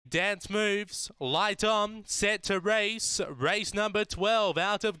Dance moves, light on, set to race. Race number 12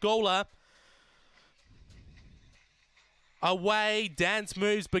 out of Gawler. Away, Dance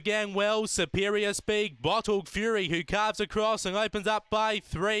Moves began well, Superior Speed, Bottled Fury, who carves across and opens up by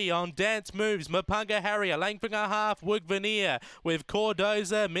 3 on Dance Moves. Mapunga Harry, a length and a half, Wood Veneer with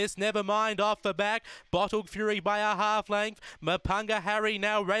Cordoza, Miss Nevermind off the back, Bottled Fury by a half length. Mapunga Harry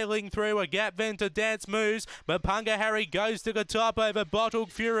now railing through a gap then to Dance Moves. Mapunga Harry goes to the top over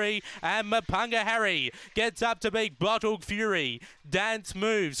Bottled Fury, and Mapunga Harry gets up to beat Bottled Fury. Dance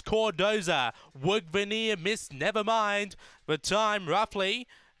Moves, Cordoza, Wood Veneer, Miss Nevermind. The time, roughly,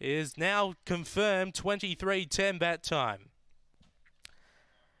 is now confirmed 23:10 that time.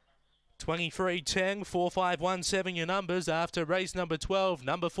 23:10, 4517 your numbers after race number 12.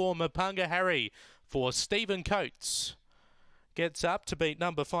 Number 4, Mapunga Harry for Stephen Coates. Gets up to beat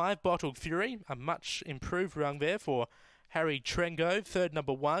number 5, Bottled Fury. A much improved run there for Harry Trengo. Third,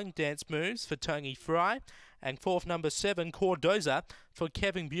 number 1, Dance Moves for Tony Fry. And fourth, number 7, Cordoza for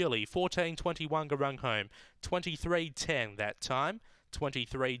Kevin Bewley. 14:21 to run home. 23:10 that time.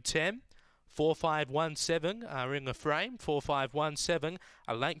 23:10. 4517 are in the frame. 4517,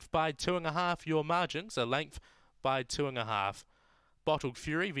 a length by 2.5 your margins. A length by 2.5. Bottled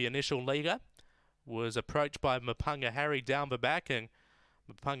Fury, the initial leader, was approached by Mapunga Harry down the back, and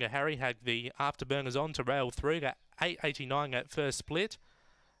Mapunga Harry had the afterburners on to rail through. Got 8.89 at first split,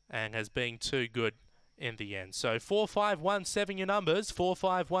 and has been too good in the end. So 4517 your numbers.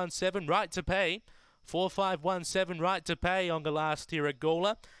 4517 right to pay. 4517 right to pay on the last here at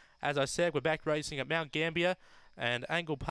Gawler. As I said, we're back racing at Mount Gambier and Angle Park.